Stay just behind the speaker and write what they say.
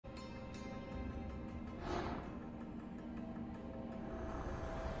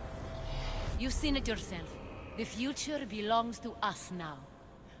You've seen it yourself. The future belongs to us now.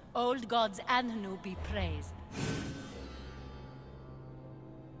 Old gods and new be praised.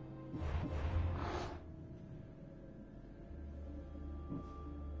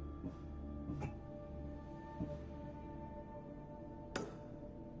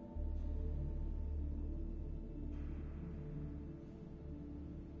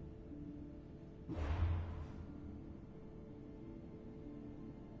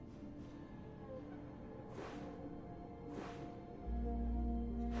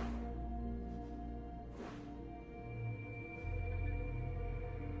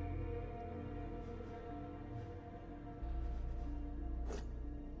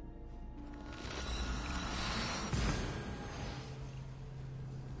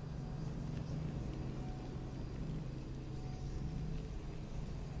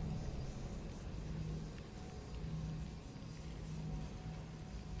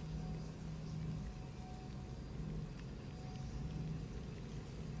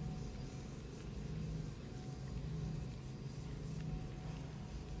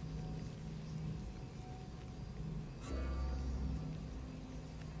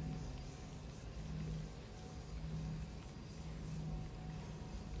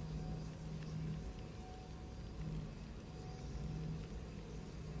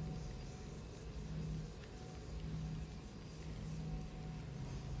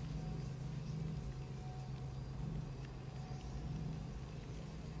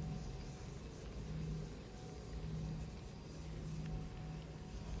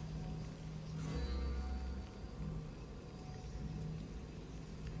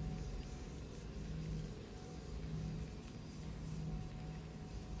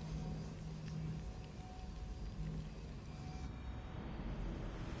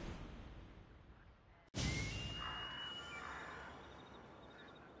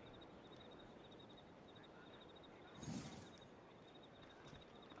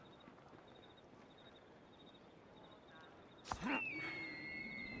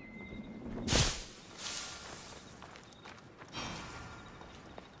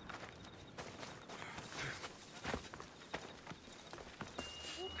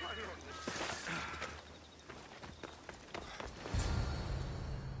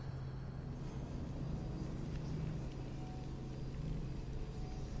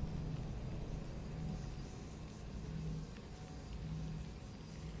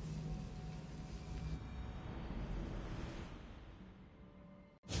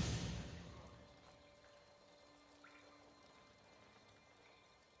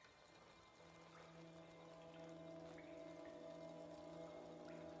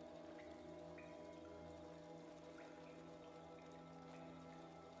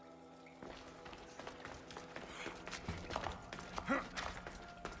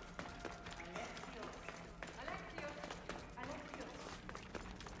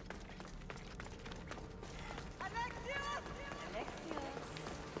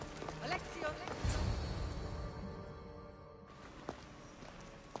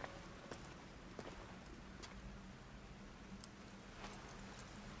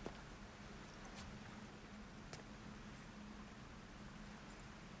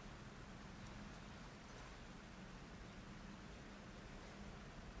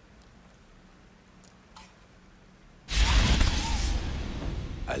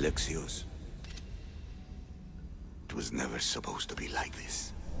 Alexios. It was never supposed to be like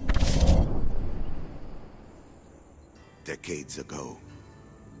this. Decades ago,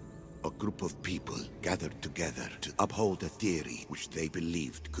 a group of people gathered together to uphold a theory which they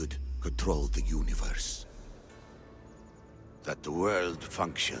believed could control the universe. That the world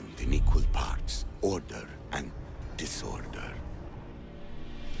functioned in equal parts, order and disorder.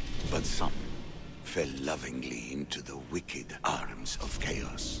 But some fell lovingly into the wicked arms of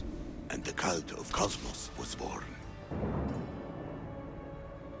chaos, and the cult of Cosmos was born.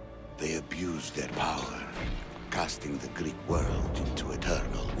 They abused their power, casting the Greek world into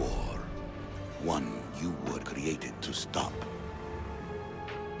eternal war. One you were created to stop.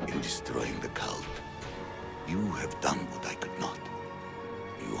 In destroying the cult, you have done what I could not.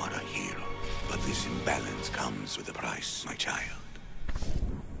 You are a hero, but this imbalance comes with a price, my child.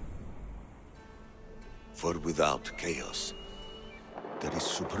 For without chaos, there is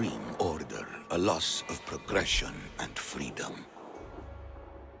supreme order, a loss of progression and freedom.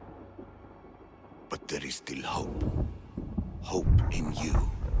 But there is still hope. Hope in you.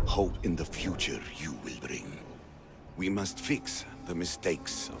 Hope in the future you will bring. We must fix the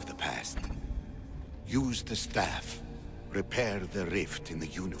mistakes of the past. Use the staff. Repair the rift in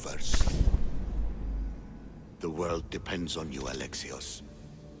the universe. The world depends on you, Alexios.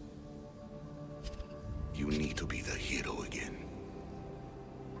 You need to be the hero again.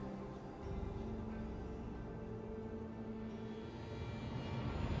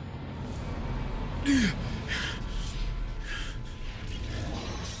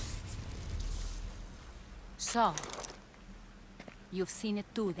 So, you've seen it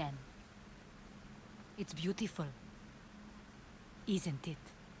too then. It's beautiful, isn't it?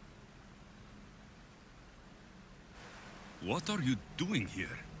 What are you doing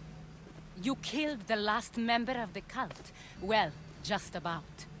here? You killed the last member of the cult. Well, just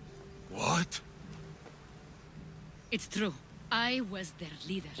about. What? It's true. I was their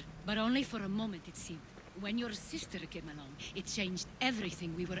leader, but only for a moment it seemed. When your sister came along, it changed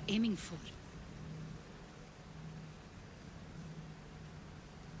everything we were aiming for.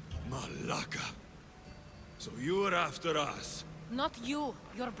 Malaka. So you were after us? Not you,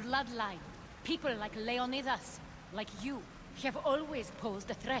 your bloodline. People like Leonidas, like you, have always posed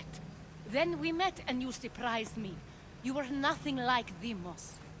a threat. Then we met and you surprised me. You were nothing like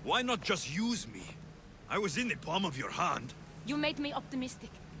Demos. Why not just use me? I was in the palm of your hand. You made me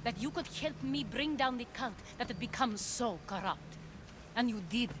optimistic that you could help me bring down the cult that had become so corrupt. And you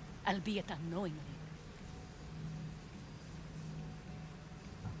did, albeit unknowingly.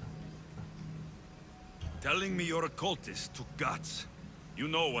 Telling me you're a cultist took guts. You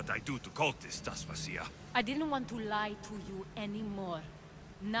know what I do to cultists, Aspasia. I didn't want to lie to you anymore.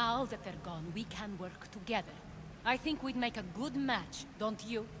 Now that they're gone, we can work together. I think we'd make a good match, don't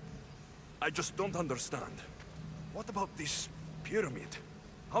you? I just don't understand. What about this pyramid?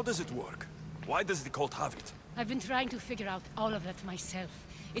 How does it work? Why does the cult have it? I've been trying to figure out all of that myself.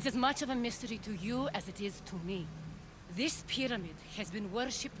 It's as much of a mystery to you as it is to me. This pyramid has been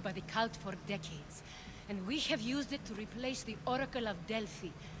worshipped by the cult for decades, and we have used it to replace the Oracle of Delphi,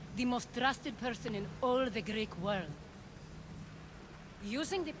 the most trusted person in all the Greek world.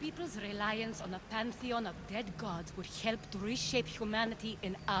 Using the people's reliance on a pantheon of dead gods would help to reshape humanity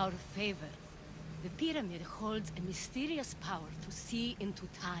in our favor. The pyramid holds a mysterious power to see into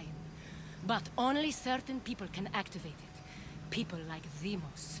time. But only certain people can activate it. People like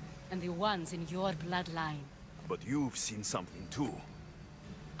Demos, and the ones in your bloodline. But you've seen something too.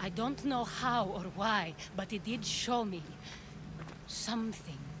 I don't know how or why, but it did show me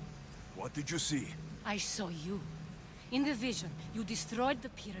something. What did you see? I saw you. In the vision, you destroyed the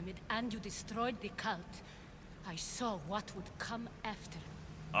pyramid and you destroyed the cult. I saw what would come after.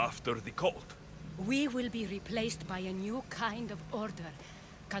 After the cult? We will be replaced by a new kind of order.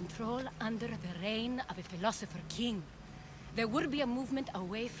 Control under the reign of a philosopher king. There will be a movement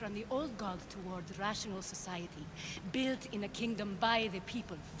away from the old gods towards rational society, built in a kingdom by the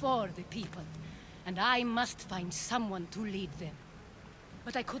people, for the people. And I must find someone to lead them.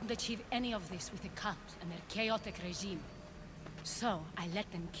 But I couldn't achieve any of this with the cult and their chaotic regime. So I let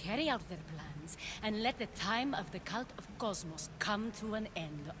them carry out their plans, and let the time of the cult of Cosmos come to an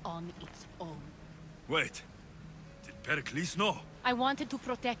end on its own. Wait. Did Pericles know? I wanted to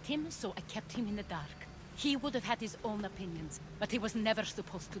protect him, so I kept him in the dark. He would have had his own opinions, but he was never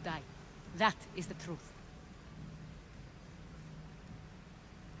supposed to die. That is the truth.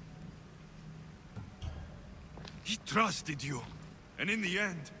 He trusted you. And in the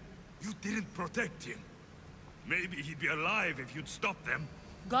end, you didn't protect him. Maybe he'd be alive if you'd stopped them.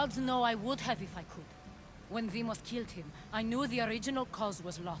 Gods know I would have if I could. When Demos killed him, I knew the original cause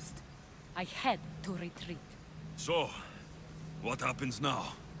was lost. I had to retreat. So, what happens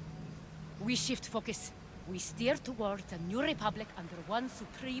now? We shift focus. We steer towards a new republic under one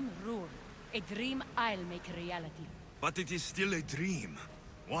supreme rule. A dream I'll make a reality. But it is still a dream.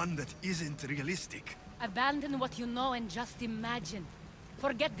 One that isn't realistic. Abandon what you know and just imagine.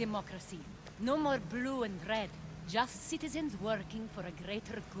 Forget democracy. No more blue and red. Just citizens working for a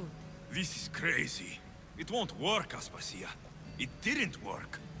greater good. This is crazy. It won't work, Aspasia. It didn't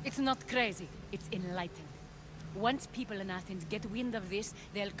work. It's not crazy. It's enlightened. Once people in Athens get wind of this,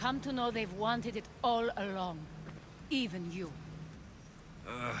 they'll come to know they've wanted it all along. Even you.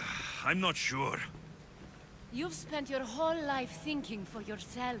 I'm not sure. You've spent your whole life thinking for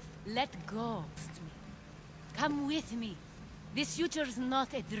yourself. Let go. Come with me. This future's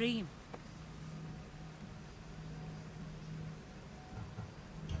not a dream.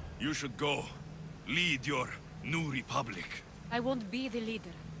 You should go. Lead your new republic. I won't be the leader.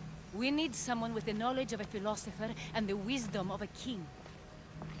 We need someone with the knowledge of a philosopher and the wisdom of a king.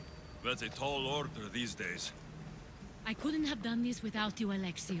 That's a tall order these days. I couldn't have done this without you,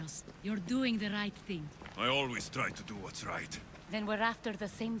 Alexios. You're doing the right thing. I always try to do what's right. Then we're after the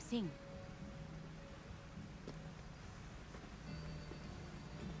same thing.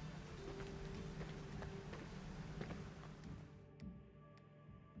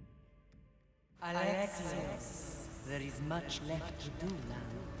 Alexios, there is much left to do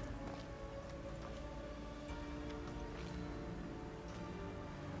now.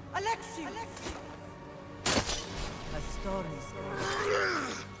 Alexios! A storm is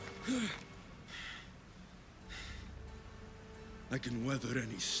coming. I can weather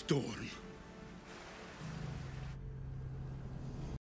any storm.